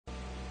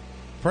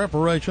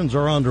Preparations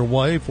are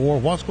underway for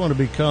what's going to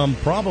become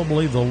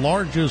probably the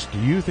largest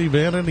youth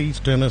event in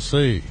East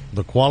Tennessee.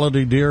 The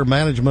Quality Deer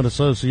Management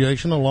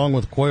Association, along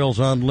with Quail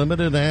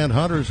Unlimited and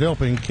Hunters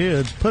Helping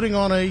Kids, putting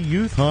on a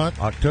youth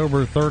hunt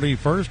October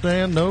 31st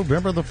and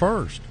November the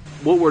 1st.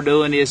 What we're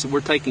doing is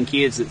we're taking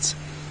kids that's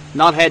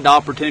not had the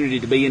opportunity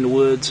to be in the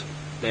woods,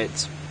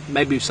 that's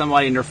maybe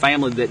somebody in their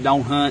family that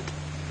don't hunt,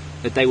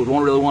 that they would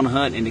really want to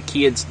hunt, and the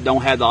kids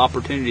don't have the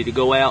opportunity to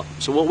go out.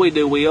 So what we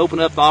do, we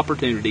open up the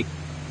opportunity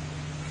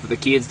for the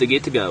kids to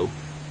get to go.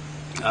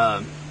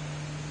 The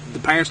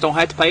parents don't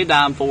have to pay a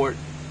dime for it.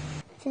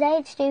 Today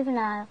it's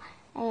juvenile,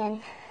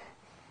 and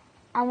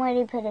I'm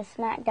ready to put a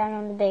smack down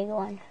on the big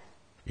one.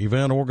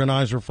 Event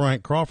organizer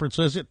Frank Crawford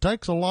says it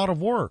takes a lot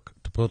of work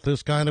to put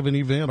this kind of an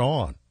event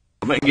on.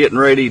 I've been getting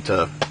ready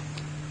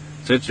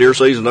since deer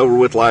season over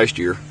with last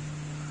year.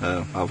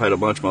 I've had a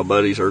bunch of my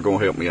buddies that are going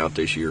to help me out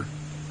this year.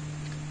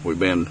 We've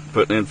been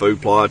putting in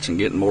food plots and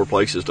getting more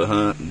places to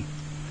hunt, and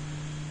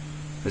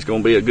it's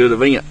going to be a good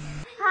event.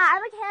 Hi,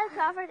 I'm Michaela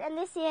Crawford, and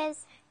this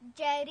is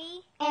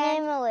Jody and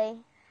Emily.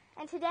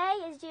 And today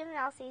is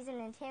juvenile season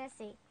in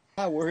Tennessee.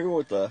 Hi, we're here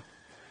with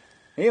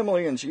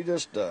Emily, and she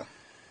just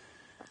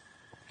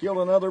killed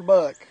another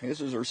buck. This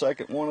is her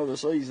second one of the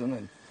season,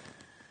 and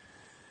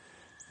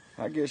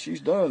I guess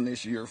she's done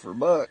this year for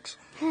bucks.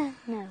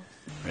 No.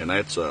 And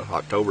that's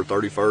October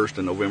 31st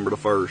and November the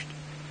 1st.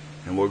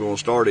 And we're going to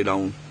start it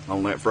on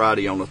that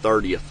Friday on the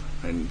 30th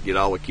and get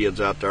all the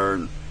kids out there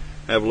and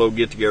have a little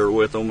get-together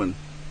with them and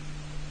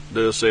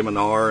do a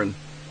seminar. And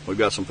we've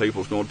got some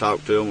people that's going to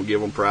talk to them and give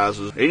them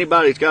prizes.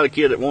 Anybody that's got a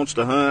kid that wants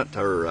to hunt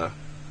or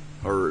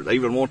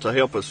even wants to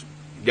help us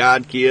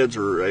guide kids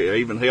or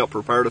even help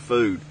prepare the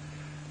food,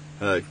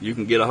 you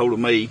can get a hold of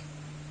me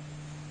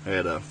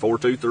at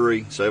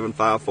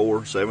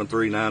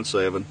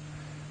 423-754-7397.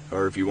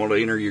 Or if you want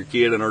to enter your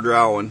kid in our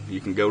drawing,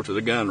 you can go to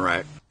the gun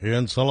rack.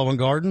 In Sullivan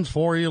Gardens,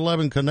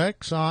 411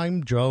 Connects,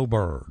 I'm Joe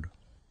Byrd.